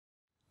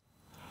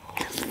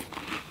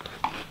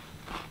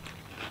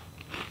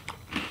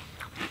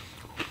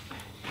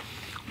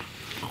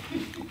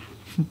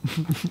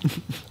Yeah.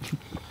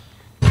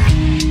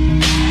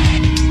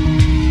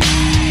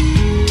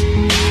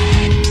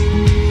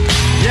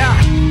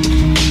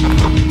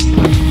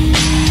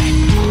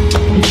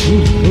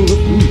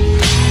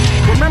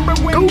 Remember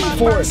when Go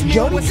for it,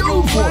 Jody,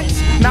 go for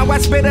it. Now I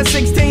spit a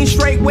 16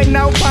 straight with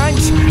no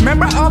punch.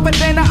 Remember over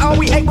dinner all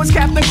we ate was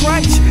Captain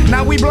Crunch.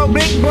 Now we blow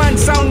big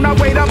blunts on our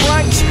way to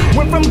lunch.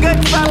 Went from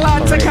good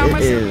fella to come.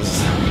 It is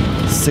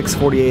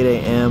 6:48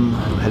 a.m.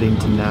 heading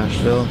to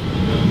Nashville.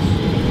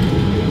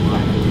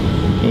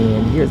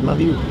 And here's my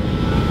view.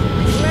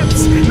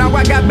 Now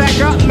I got back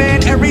up,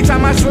 man, every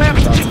time I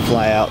slept. About to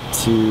fly out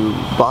to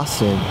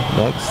Boston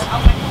next.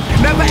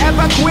 Never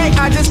ever quit,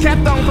 I just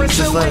kept on pursuing.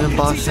 Just landed in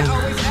Boston.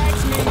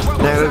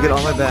 Now I gotta get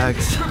all my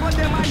bags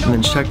and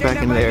then check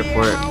back into the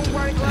airport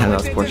and head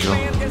out to Portugal.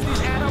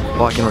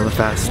 Walking on the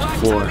fast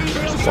floor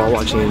while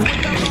watching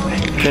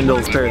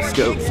Kendall's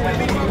Periscope. Used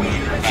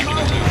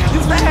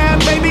to have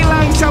baby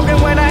lungs choking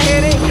when I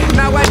hit it.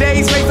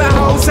 Nowadays face a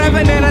whole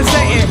 7 in a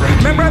sitting.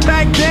 Remember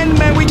back then,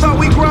 man, we thought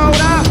we grown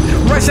up.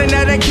 Rushing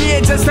at a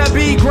kid just to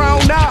be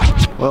grown up.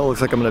 Well, it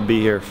looks like I'm gonna be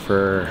here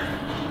for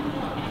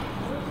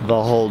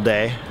the whole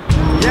day.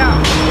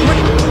 Yeah.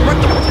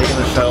 Taking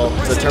the shuttle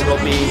to Terminal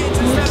B.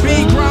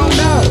 Be grown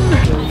up.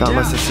 Found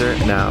my sister,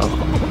 now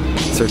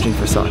searching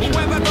for Sasha.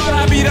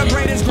 Happy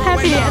dance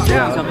coming.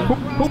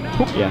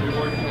 Yeah.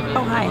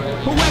 Oh, hi.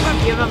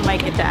 You have a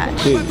mic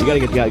attached. Dude, you gotta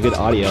get good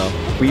audio.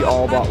 We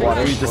all bought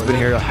water. We've just been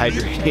here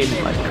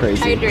hydrating like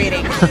crazy.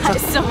 Hydrating.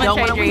 So much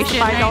hydration.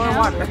 $5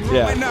 water.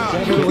 Yeah.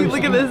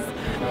 Look at this.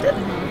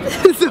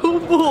 It's so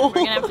full. We're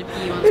gonna have to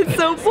pee. It's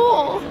so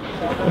full.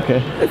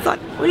 Okay. It's not.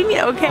 What do you mean,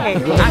 okay?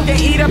 I can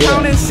eat a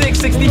pound and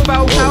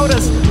 664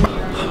 powders.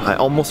 I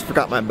almost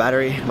forgot my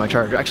battery, my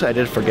charger. Actually, I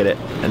did forget it,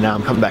 and now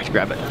I'm coming back to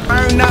grab it.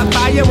 Burn up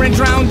fire and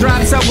drown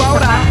drops of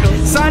water.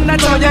 Son, I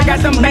told you, got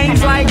them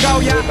bangs like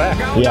Goya.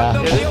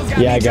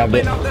 Yeah, I grabbed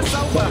it.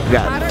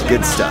 Got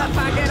good stuff.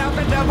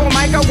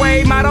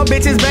 Microwave model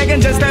bitches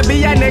begging just to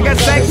be a nigga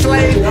sex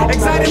slave.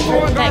 Excited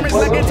for garments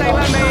looking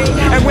tailor-made.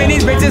 And when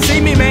these bitches see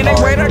me, man, they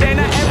greater than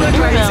I ever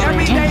dreamed.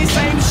 Every day,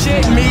 same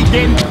shit, me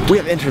getting. We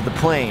have entered the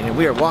plane, and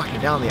we are walking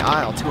down the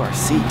aisle to our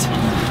seat.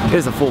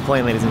 Here's a full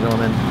plane, ladies and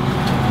gentlemen.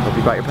 Hope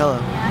you brought your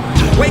pillow.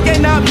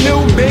 Waking up,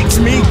 new bitch,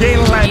 me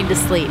getting I like. need to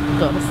sleep.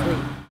 Go to sleep.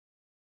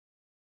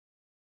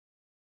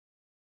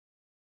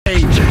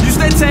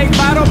 Used to take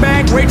bottle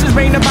back, waitress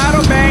bring the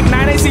bottle back.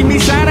 Now they see me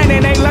shining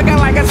and they looking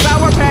like a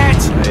sour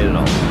patch. I ate it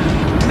all.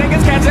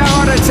 Niggas catch a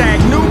heart attack.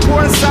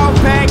 Newport South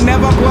Pack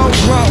never blow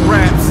blunt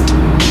raps.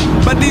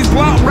 But these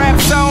blunt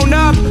raps sewn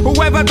up.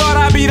 Whoever thought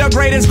I'd be the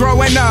greatest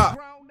growing up?